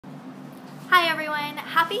Hi everyone,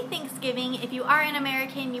 happy Thanksgiving. If you are an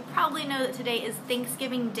American, you probably know that today is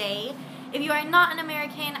Thanksgiving Day. If you are not an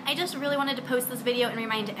American, I just really wanted to post this video and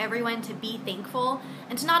remind everyone to be thankful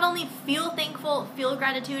and to not only feel thankful, feel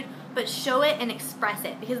gratitude, but show it and express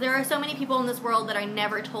it, because there are so many people in this world that are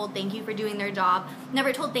never told thank you for doing their job,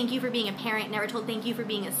 never told thank you for being a parent, never told thank you for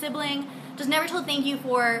being a sibling, just never told thank you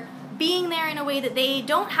for being there in a way that they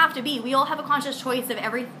don't have to be. We all have a conscious choice of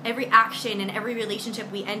every action and every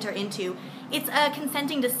relationship we enter into. It's a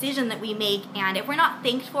consenting decision that we make, and if we're not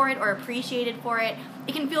thanked for it or appreciated for it,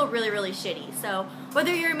 it can feel really, really shitty. So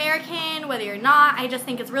whether you're American, whether you're not, I just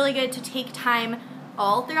think it's really good to take time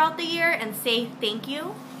all throughout the year and say thank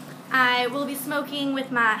you. I will be smoking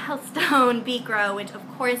with my Healthstone Beat Grow, which of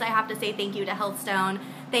course I have to say thank you to Healthstone.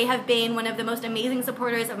 They have been one of the most amazing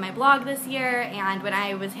supporters of my blog this year, and when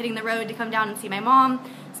I was hitting the road to come down and see my mom,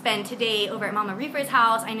 spend today over at Mama Reefer's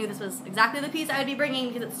house, I knew this was exactly the piece I would be bringing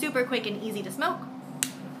because it's super quick and easy to smoke.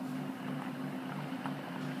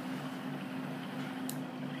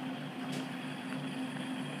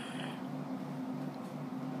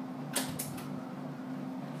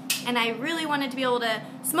 And I really wanted to be able to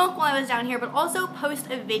smoke while I was down here, but also post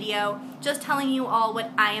a video just telling you all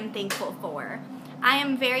what I am thankful for. I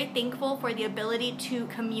am very thankful for the ability to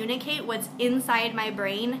communicate what's inside my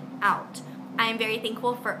brain out. I am very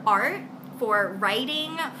thankful for art, for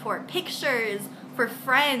writing, for pictures, for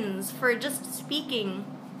friends, for just speaking.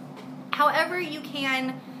 However you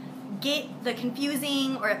can get the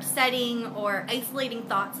confusing or upsetting or isolating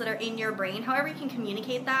thoughts that are in your brain, however you can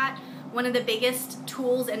communicate that. One of the biggest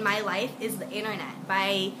tools in my life is the internet.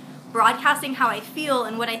 By broadcasting how I feel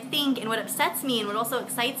and what I think and what upsets me and what also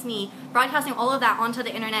excites me, broadcasting all of that onto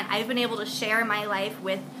the internet, I've been able to share my life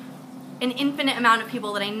with an infinite amount of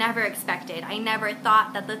people that I never expected. I never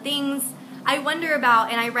thought that the things I wonder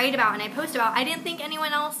about and I write about and I post about, I didn't think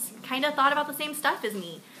anyone else kind of thought about the same stuff as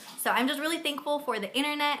me. So I'm just really thankful for the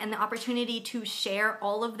internet and the opportunity to share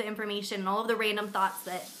all of the information and all of the random thoughts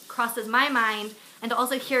that crosses my mind, and to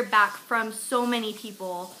also hear back from so many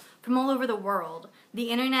people from all over the world.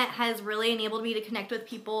 The internet has really enabled me to connect with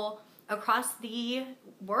people across the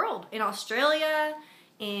world. In Australia,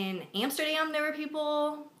 in Amsterdam there were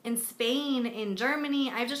people, in Spain, in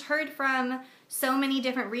Germany. I've just heard from so many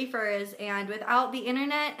different reefers, and without the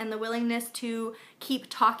internet and the willingness to keep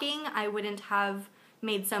talking, I wouldn't have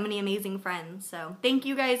made so many amazing friends. So thank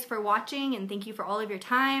you guys for watching, and thank you for all of your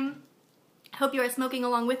time. I hope you are smoking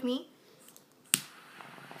along with me.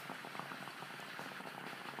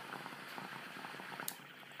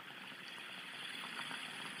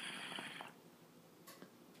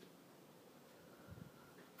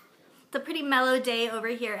 It's a pretty mellow day over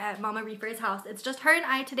here at Mama Reefer's house. It's just her and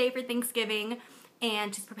I today for Thanksgiving,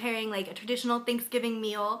 and she's preparing like a traditional Thanksgiving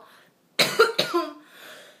meal.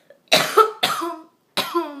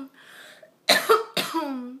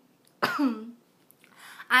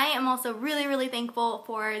 I am also really, really thankful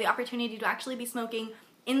for the opportunity to actually be smoking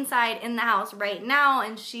inside in the house right now,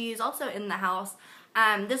 and she's also in the house.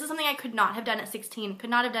 This is something I could not have done at 16, could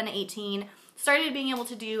not have done at 18, started being able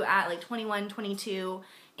to do at like 21, 22,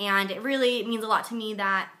 and it really means a lot to me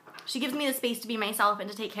that she gives me the space to be myself and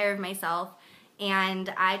to take care of myself,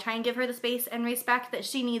 and I try and give her the space and respect that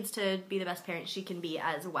she needs to be the best parent she can be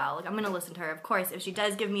as well. Like, I'm going to listen to her, of course, if she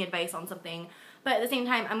does give me advice on something, but at the same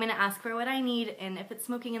time, I'm going to ask for what I need, and if it's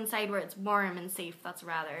smoking inside where it's warm and safe, that's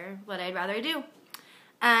what I'd rather do.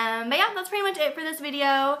 But yeah, that's pretty much it for this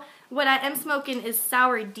video. What I am smoking is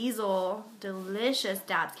Sour Diesel. Delicious,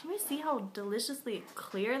 dads. Can you see how deliciously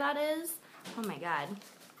clear that is? Oh my god.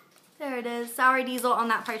 There it is, Sour Diesel on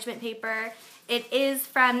that parchment paper. It is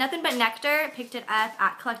from Nothing But Nectar. Picked it up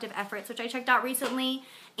at Collective Efforts, which I checked out recently.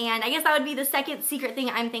 And I guess that would be the second secret thing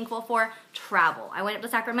I'm thankful for: travel. I went up to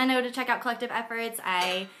Sacramento to check out Collective Efforts.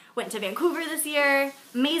 I went to Vancouver this year.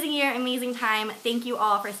 Amazing year, amazing time. Thank you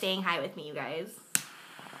all for staying high with me, you guys.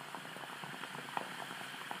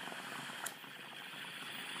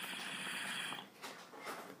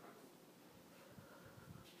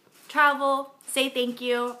 Travel, say thank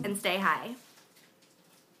you, and stay high.